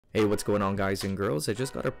Hey, what's going on, guys and girls? I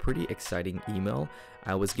just got a pretty exciting email.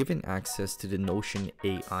 I was given access to the Notion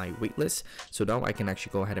AI waitlist, so now I can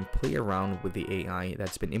actually go ahead and play around with the AI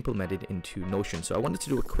that's been implemented into Notion. So I wanted to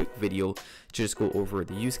do a quick video to just go over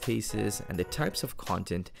the use cases and the types of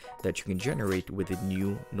content that you can generate with the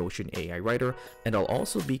new Notion AI writer, and I'll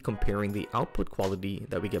also be comparing the output quality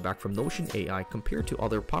that we get back from Notion AI compared to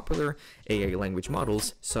other popular AI language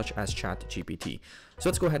models such as chatgpt. So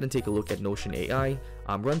let's go ahead and take a look at Notion AI,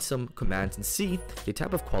 run some commands and see the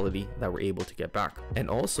type of quality that we're able to get back. And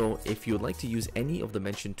also, if you would like to use any of the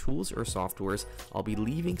mentioned tools or softwares, I'll be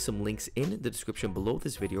leaving some links in the description below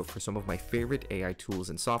this video for some of my favorite AI tools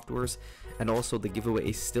and softwares. And also, the giveaway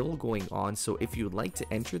is still going on, so if you'd like to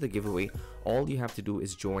enter the giveaway, all you have to do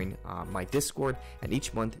is join my Discord, and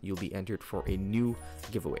each month you'll be entered for a new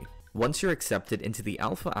giveaway. Once you're accepted into the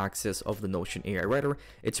alpha access of the Notion AI writer,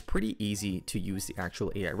 it's pretty easy to use the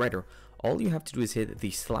actual AI writer. All you have to do is hit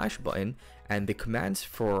the slash button and the commands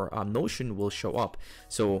for Notion will show up.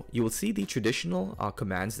 So you will see the traditional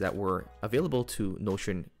commands that were available to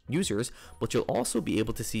Notion users, but you'll also be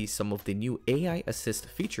able to see some of the new AI assist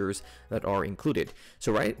features that are included.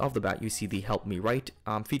 So right off the bat, you see the help me write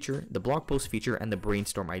feature, the blog post feature, and the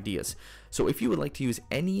brainstorm ideas. So if you would like to use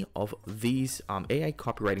any of these AI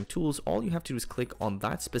copywriting tools, all you have to do is click on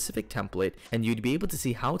that specific template and you'd be able to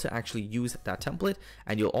see how to actually use that template,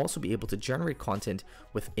 and you'll also be able to generate content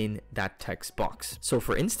within that text box. So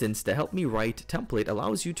for instance, the help me write template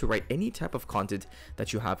allows you to write any type of content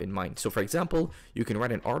that you have in mind. So for example, you can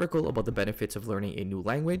write an article about the benefits of learning a new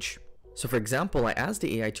language. So for example, I asked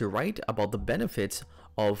the AI to write about the benefits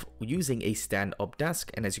of using a stand-up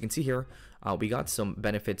desk, and as you can see here, we got some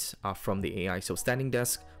benefits from the AI. So standing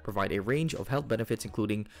desks provide a range of health benefits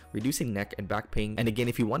including reducing neck and back pain. And again,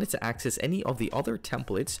 if you wanted to access any of the other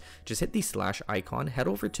templates, just hit the slash icon, head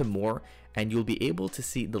over to more, and you'll be able to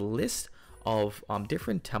see the list of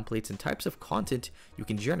different templates and types of content you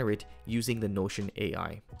can generate using the Notion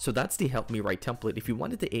AI. So that's the help me write template. If you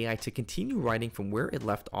wanted the AI to continue writing from where it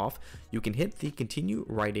left off, you can hit the continue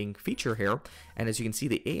writing feature here, and as you can see,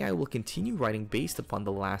 the AI will continue writing based upon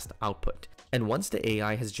the last output. And once the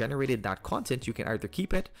AI has generated that content, you can either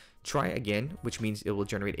keep it, try again, which means it will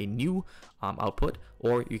generate a new output,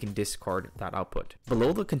 or you can discard that output.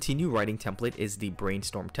 Below the continue writing template is the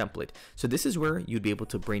brainstorm template. So this is where you'd be able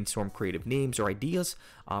to brainstorm creative names or ideas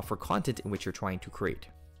for content in which you're trying to create.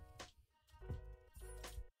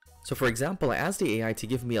 So for example, I asked the AI to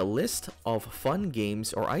give me a list of fun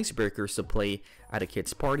games or icebreakers to play at a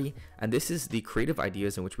kid's party, and this is the creative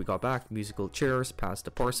ideas in which we got back: musical chairs, pass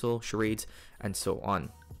the parcel, charades, and so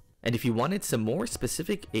on. And if you wanted some more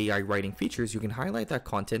specific AI writing features, you can highlight that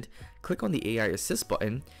content, click on the AI assist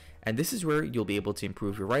button, and this is where you'll be able to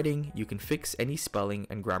improve your writing. You can fix any spelling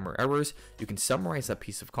and grammar errors. You can summarize that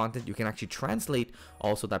piece of content. You can actually translate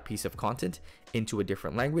also that piece of content into a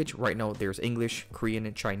different language. Right now, there's English,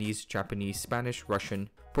 Korean, Chinese, Japanese, Spanish, Russian,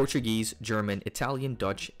 Portuguese, German, Italian,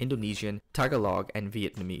 Dutch, Indonesian, Tagalog, and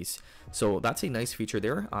Vietnamese. So that's a nice feature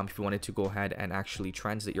there if you wanted to go ahead and actually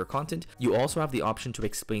translate your content. You also have the option to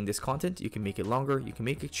explain this content. You can make it longer, you can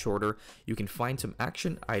make it shorter, you can find some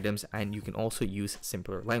action items, and you can also use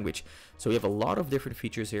simpler language. So we have a lot of different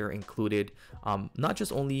features here included, not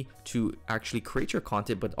just only to actually create your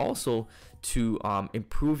content, but also to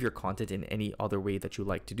improve your content in any other way that you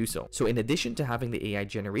like to do so. So in addition to having the AI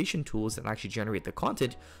generation tools that actually generate the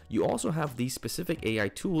content, you also have these specific AI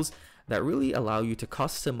tools that really allow you to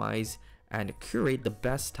customize and curate the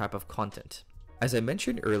best type of content. As I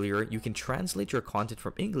mentioned earlier, you can translate your content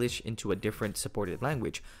from English into a different supported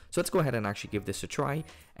language. So let's go ahead and actually give this a try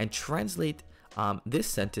and translate this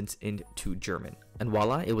sentence into German. And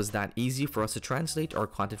voila, it was that easy for us to translate our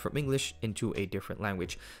content from English into a different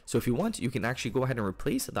language. So if you want, you can actually go ahead and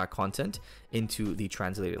replace that content into the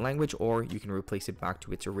translated language, or you can replace it back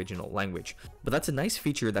to its original language. But that's a nice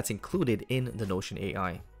feature that's included in the Notion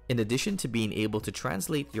AI. In addition to being able to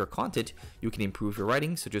translate your content, you can improve your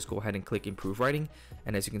writing. So just go ahead and click improve writing.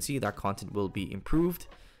 And as you can see, that content will be improved.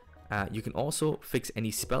 You can also fix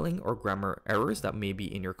any spelling or grammar errors that may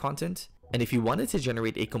be in your content. And if you wanted to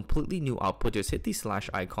generate a completely new output, just hit the slash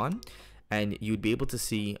icon and you'd be able to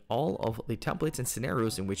see all of the templates and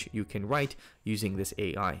scenarios in which you can write using this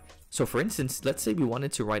AI. So for instance, let's say we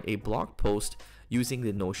wanted to write a blog post using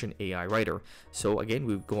the Notion AI writer. So again,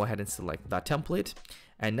 we go ahead and select that template,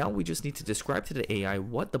 and now we just need to describe to the AI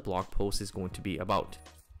what the blog post is going to be about.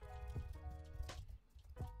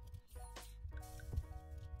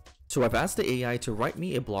 So I've asked the AI to write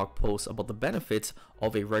me a blog post about the benefits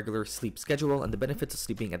of a regular sleep schedule and the benefits of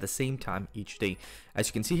sleeping at the same time each day. As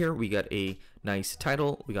you can see here, we got a nice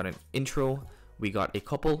title, we got an intro, we got a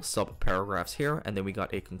couple sub paragraphs here, and then we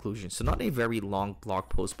got a conclusion. So not a very long blog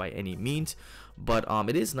post by any means, but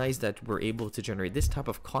it is nice that we're able to generate this type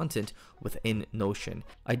of content within Notion.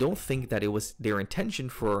 I don't think that it was their intention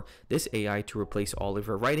for this AI to replace all of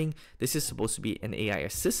your writing. This is supposed to be an AI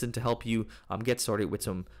assistant to help you get started with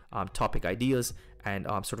some topic ideas and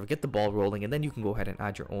sort of get the ball rolling, and then you can go ahead and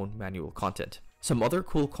add your own manual content. Some other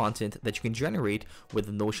cool content that you can generate with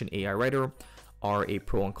the Notion AI Writer are a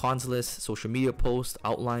pro and cons list, social media posts,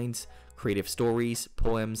 outlines, creative stories,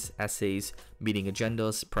 poems, essays, meeting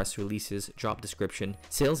agendas, press releases, job description,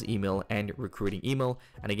 sales email, and recruiting email.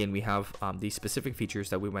 And again, we have these specific features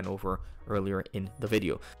that we went over earlier in the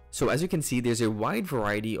video. So as you can see, there's a wide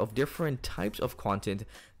variety of different types of content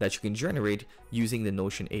that you can generate using the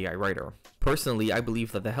Notion AI Writer. Personally, I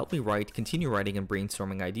believe that the Help Me Write, Continue Writing, and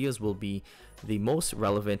Brainstorming Ideas will be the most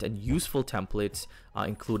relevant and useful templates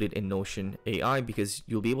included in Notion AI, because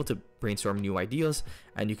you'll be able to brainstorm new ideas,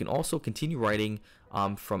 and you can also continue writing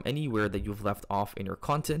from anywhere that you've left off in your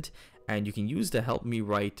content. And you can use the Help Me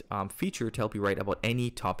Write feature to help you write about any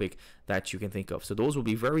topic that you can think of. So those will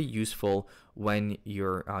be very useful when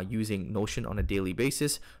you're using Notion on a daily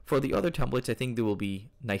basis. For the other templates, I think they will be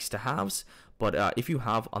nice to haves. But if you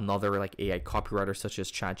have another like AI copywriter such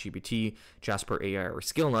as ChatGPT, Jasper AI, or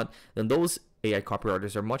Skillnut, then those AI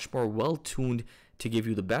copywriters are much more well tuned to give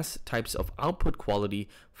you the best types of output quality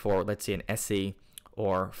for, let's say, an essay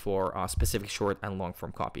or for specific short and long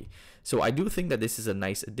form copy. So I do think that this is a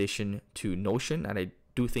nice addition to Notion, and I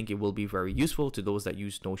do think it will be very useful to those that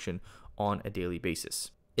use Notion on a daily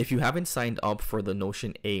basis. If you haven't signed up for the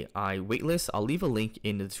Notion AI waitlist, I'll leave a link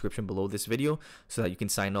in the description below this video so that you can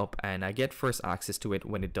sign up and get first access to it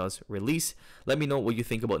when it does release. Let me know what you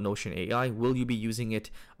think about Notion AI. Will you be using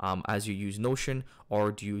it as you use Notion,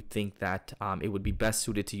 or do you think that it would be best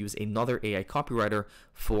suited to use another AI copywriter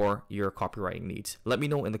for your copywriting needs? Let me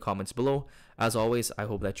know in the comments below. As always, I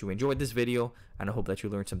hope that you enjoyed this video, and I hope that you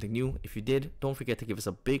learned something new. If you did, don't forget to give us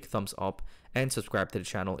a big thumbs up and subscribe to the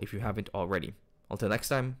channel if you haven't already. Until next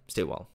time, stay well.